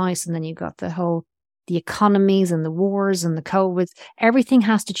it's not nice. And then you've got the economies and the wars and the COVID. Everything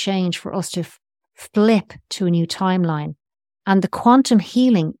has to change for us to flip to a new timeline. And the quantum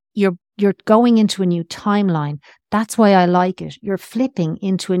healing, you're going into a new timeline. That's why I like it. You're flipping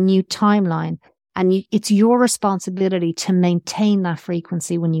into a new timeline, and it's your responsibility to maintain that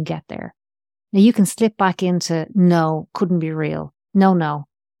frequency when you get there. Now you can slip back into, no, couldn't be real. No.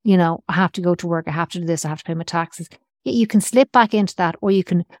 I have to go to work. I have to do this. I have to pay my taxes. You can slip back into that, or you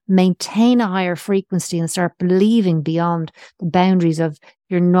can maintain a higher frequency and start believing beyond the boundaries of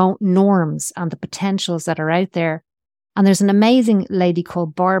your norms and the potentials that are out there. And there's an amazing lady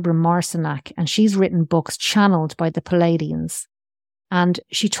called Barbara Marcinak, and she's written books channeled by the Palladians. And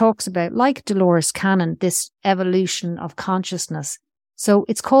she talks about, like Dolores Cannon, this evolution of consciousness. So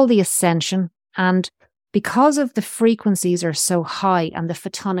it's called the ascension. And because of the frequencies are so high and the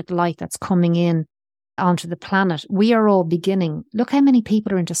photonic light that's coming in onto the planet, we are all beginning. Look how many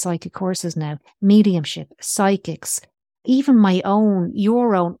people are into psychic courses now. Mediumship, psychics, even my own,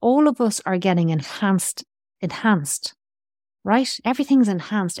 your own, all of us are getting enhanced, right? Everything's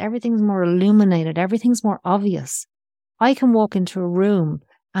enhanced. Everything's more illuminated. Everything's more obvious. I can walk into a room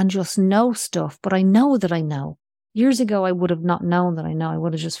and just know stuff, but I know that I know. Years ago, I would have not known that I know. I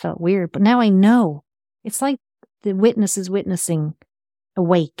would have just felt weird. But now I know. It's like the witness is witnessing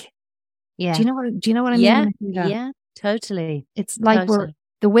awake. Yeah. Do you know what I mean? Yeah, totally. It's like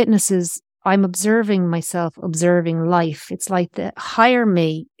the witnesses, I'm observing myself, observing life. It's like the higher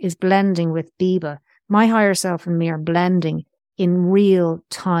me is blending with Biba. My higher self and me are blending in real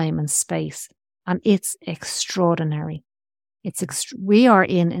time and space. And it's extraordinary. We are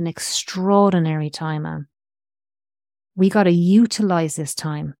in an extraordinary time, Anne. We got to utilize this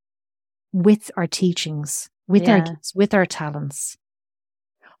time with our teachings, with our gifts, with our talents.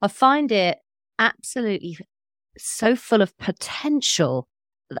 I find it absolutely so full of potential.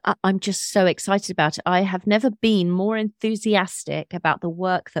 I'm just so excited about it. I have never been more enthusiastic about the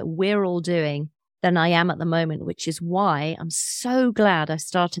work that we're all doing than I am at the moment, which is why I'm so glad I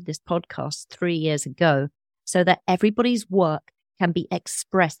started this podcast 3 years ago, so that everybody's work can be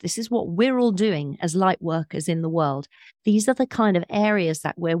expressed. This is what we're all doing as light workers in the world. These are the kind of areas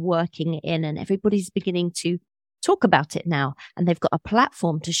that we're working in, and everybody's beginning to talk about it now, and they've got a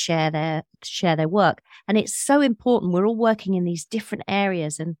platform to share their work. And it's so important. We're all working in these different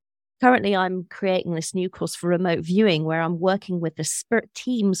areas. And currently I'm creating this new course for remote viewing, where I'm working with the spirit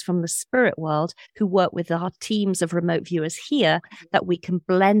teams from the spirit world who work with our teams of remote viewers here, that we can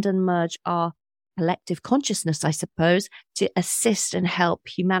blend and merge our collective consciousness, I suppose, to assist and help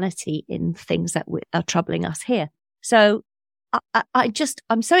humanity in things that are troubling us here. So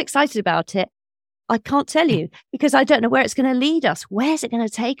I'm so excited about it. I can't tell you, because I don't know where it's going to lead us. Where's it going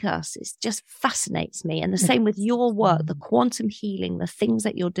to take us? It just fascinates me. And the same with your work, the quantum healing, the things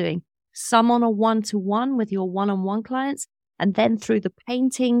that you're doing, some on a one-to-one with your one-on-one clients, and then through the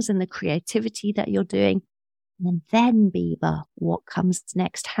paintings and the creativity that you're doing. And then, Biba, what comes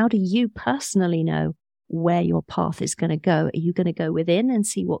next? How do you personally know where your path is going to go? Are you going to go within and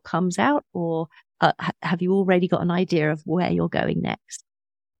see what comes out? Or have you already got an idea of where you're going next?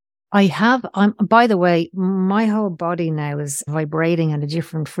 I have. By the way, my whole body now is vibrating at a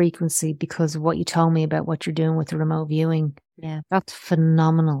different frequency because of what you told me about what you're doing with the remote viewing. Yeah. That's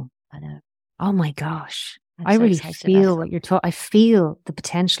phenomenal. I know. Oh my gosh. I really feel what you're talking. I feel the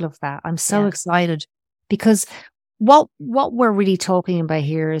potential of that. I'm so excited, because what we're really talking about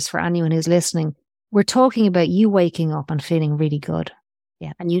here is, for anyone who's listening, we're talking about you waking up and feeling really good.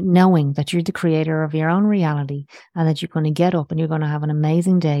 Yeah. And you knowing that you're the creator of your own reality, and that you're going to get up and you're going to have an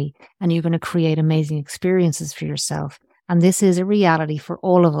amazing day, and you're going to create amazing experiences for yourself. And this is a reality for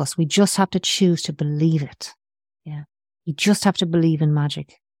all of us. We just have to choose to believe it. Yeah. You just have to believe in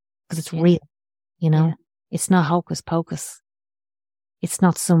magic, because it's real, It's not hocus pocus. It's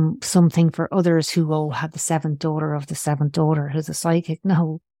not something for others who have the seventh daughter of the seventh daughter who's a psychic.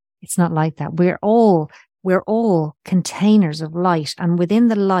 No, it's not like that. We're all containers of light, and within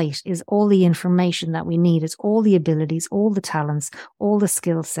the light is all the information that we need. It's all the abilities, all the talents, all the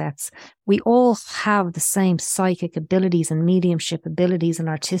skill sets. We all have the same psychic abilities and mediumship abilities and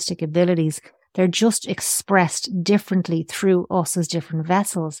artistic abilities. They're just expressed differently through us as different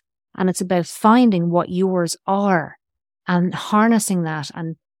vessels. And it's about finding what yours are and harnessing that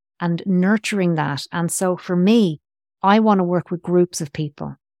and nurturing that. And so for me, I want to work with groups of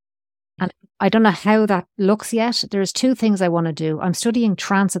people. And I don't know how that looks yet. There's 2 things I want to do. I'm studying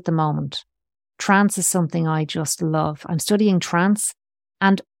trance at the moment. Trance is something I just love. I'm studying trance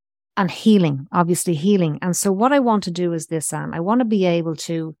and healing, obviously healing. And so what I want to do is this, Anne. I want to be able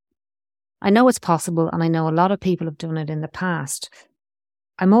to I know it's possible, and I know a lot of people have done it in the past.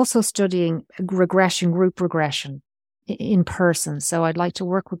 I'm also studying group regression in person. So I'd like to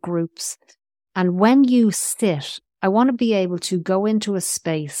work with groups. And when you sit, I want to be able to go into a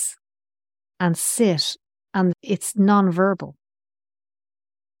space and sit, and it's nonverbal.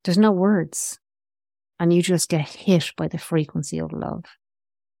 There's no words. And you just get hit by the frequency of love.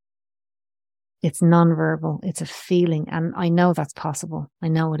 It's nonverbal. It's a feeling. And I know that's possible. I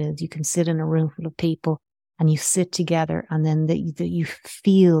know it is. You can sit in a room full of people and you sit together, and then you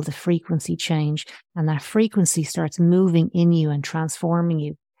feel the frequency change, and that frequency starts moving in you and transforming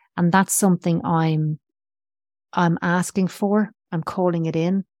you. And that's something I'm asking for. I'm calling it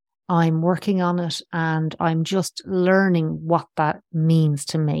in. I'm working on it, and I'm just learning what that means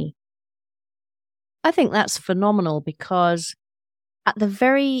to me. I think that's phenomenal, because at the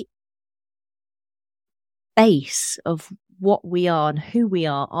very base of what we are and who we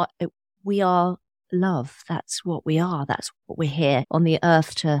are love. That's what we are. That's what we're here on the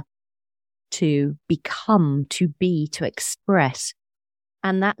earth to become, to be, to express.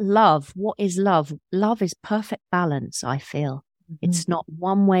 And that love, what is love? Love is perfect balance, I feel. Mm-hmm. It's not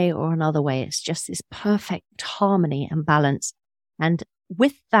one way or another way. It's just this perfect harmony and balance. And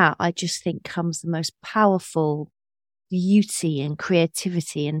with that, I just think comes the most powerful beauty and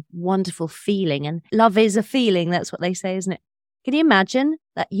creativity and wonderful feeling. And love is a feeling. That's what they say, isn't it? Can you imagine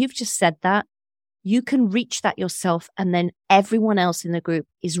that you've just said that? You can reach that yourself, and then everyone else in the group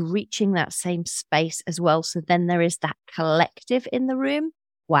is reaching that same space as well. So then there is that collective in the room.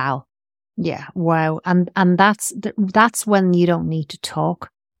 Wow. Yeah. Wow. And that's when you don't need to talk,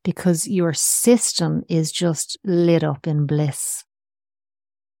 because your system is just lit up in bliss.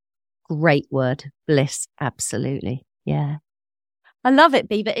 Great word. Bliss. Absolutely. Yeah. I love it,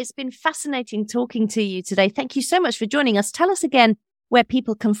 Biba. It's been fascinating talking to you today. Thank you so much for joining us. Tell us again where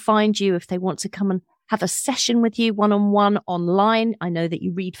people can find you if they want to come and have a session with you one-on-one online. I know that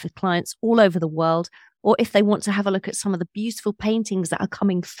you read for clients all over the world, or if they want to have a look at some of the beautiful paintings that are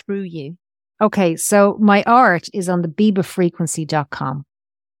coming through you. Okay, so my art is on the bibafrequency.com.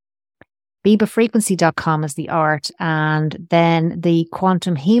 bibafrequency.com is the art, and then the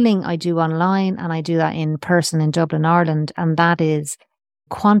quantum healing I do online, and I do that in person in Dublin, Ireland, and that is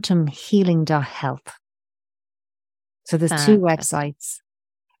quantumhealing.health. So there's two websites.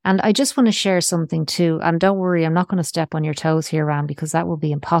 And I just want to share something too. And don't worry, I'm not going to step on your toes here, Ram, because that will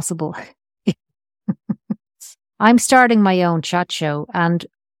be impossible. I'm starting my own chat show, and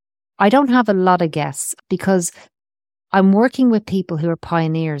I don't have a lot of guests because I'm working with people who are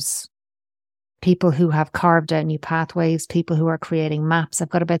pioneers, people who have carved out new pathways, people who are creating maps. I've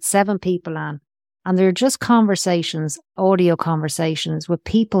got about 7 people on, and they're just conversations, audio conversations with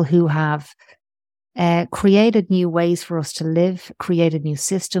people who have created new ways for us to live, created new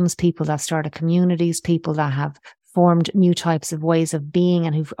systems, people that started communities, people that have formed new types of ways of being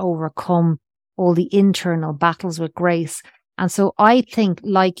and who've overcome all the internal battles with grace. And so I think,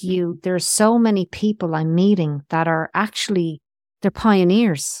 like you, there's so many people I'm meeting that are actually, they're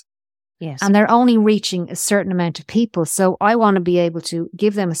pioneers. Yes. And they're only reaching a certain amount of people. So I want to be able to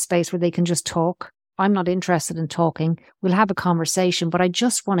give them a space where they can just talk. I'm not interested in talking. We'll have a conversation, but I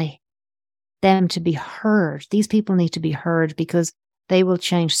just want them to be heard. These people need to be heard because they will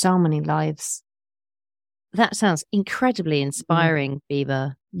change so many lives. That sounds incredibly inspiring,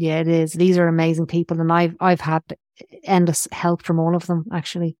 Biba. Yeah, it is. These are amazing people, and I've had endless help from all of them,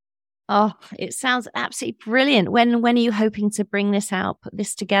 actually. Oh, it sounds absolutely brilliant. When are you hoping to bring this out, put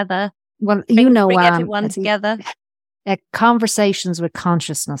this together? Well, bring everyone together. Conversations with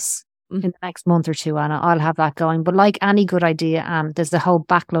consciousness. In the next month or two, Anna, I'll have that going. But like any good idea, there's the whole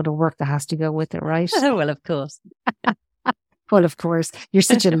backload of work that has to go with it, right? Well, of course. Well, of course. You're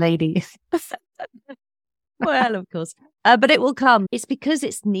such a lady. Well, of course. But it will come. It's because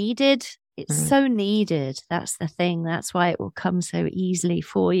it's needed. It's so needed. That's the thing. That's why it will come so easily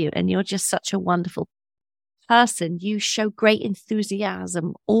for you. And you're just such a wonderful person. You show great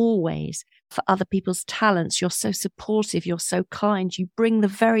enthusiasm always for other people's talents. You're so supportive. You're so kind. You bring the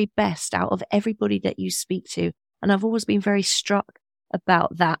very best out of everybody that you speak to. And I've always been very struck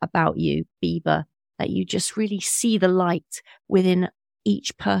about that, about you, Biba, that you just really see the light within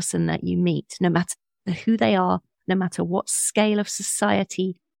each person that you meet, no matter who they are, no matter what scale of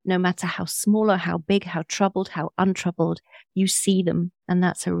society, no matter how small or how big, how troubled, how untroubled, you see them. And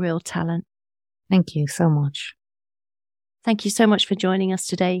that's a real talent. Thank you so much. Thank you so much for joining us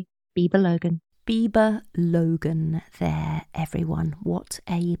today, Biba Logan. Biba Logan there, everyone. What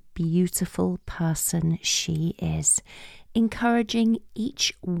a beautiful person she is. encouraging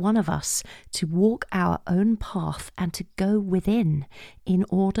each one of us to walk our own path and to go within in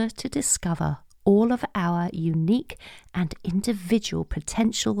order to discover all of our unique and individual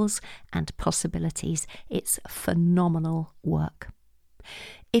potentials and possibilities. It's phenomenal work.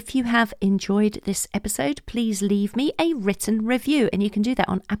 If you have enjoyed this episode, please leave me a written review, and you can do that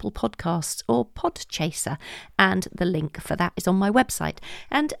on Apple Podcasts or Podchaser, and the link for that is on my website.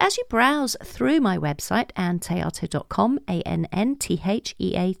 And as you browse through my website, anteato.com,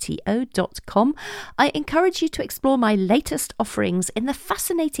 ANNTHEATO.com, I encourage you to explore my latest offerings in the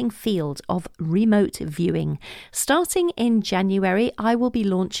fascinating field of remote viewing. Starting in January, I will be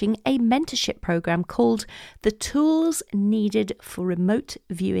launching a mentorship program called The Tools Needed for Remote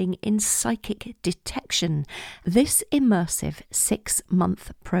Viewing in Psychic Detection. This immersive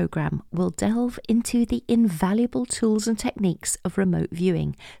 6-month program will delve into the invaluable tools and techniques of remote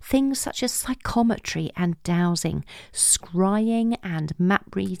viewing, things such as psychometry and dowsing, scrying and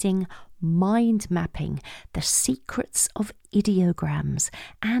map reading, mind mapping, the secrets of ideograms,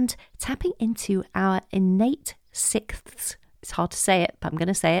 and tapping into our innate sixth, it's hard to say it, but I'm going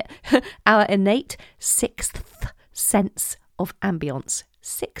to say it, our innate sixth sense of ambience.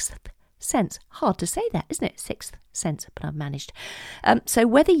 Sixth sense. Hard to say that, isn't it? Sixth sense, but I've managed. So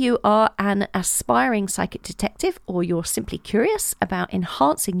whether you are an aspiring psychic detective or you're simply curious about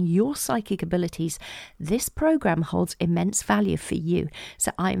enhancing your psychic abilities, this program holds immense value for you.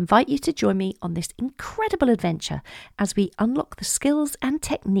 So I invite you to join me on this incredible adventure as we unlock the skills and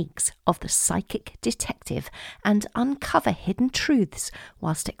techniques of the psychic detective and uncover hidden truths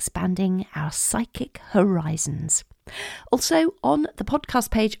whilst expanding our psychic horizons. Also, on the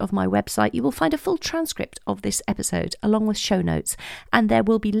podcast page of my website, you will find a full transcript of this episode along with show notes, and there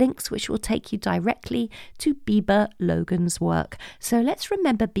will be links which will take you directly to Biba Logan's work. So let's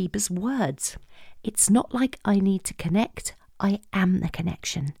remember Biba's words. It's not like I need to connect, I am the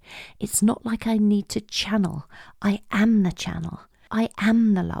connection. It's not like I need to channel, I am the channel. I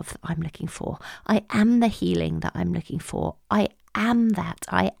am the love that I'm looking for. I am the healing that I'm looking for. I am that.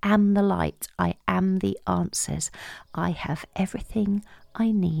 I am the light. I am the answers. I have everything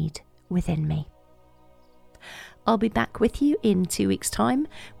I need within me. I'll be back with you in 2 weeks' time,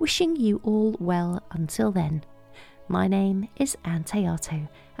 wishing you all well until then. My name is Anteato,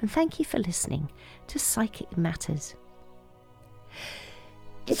 and thank you for listening to Psychic Matters.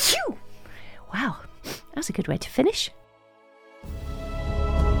 Wow, that's a good way to finish.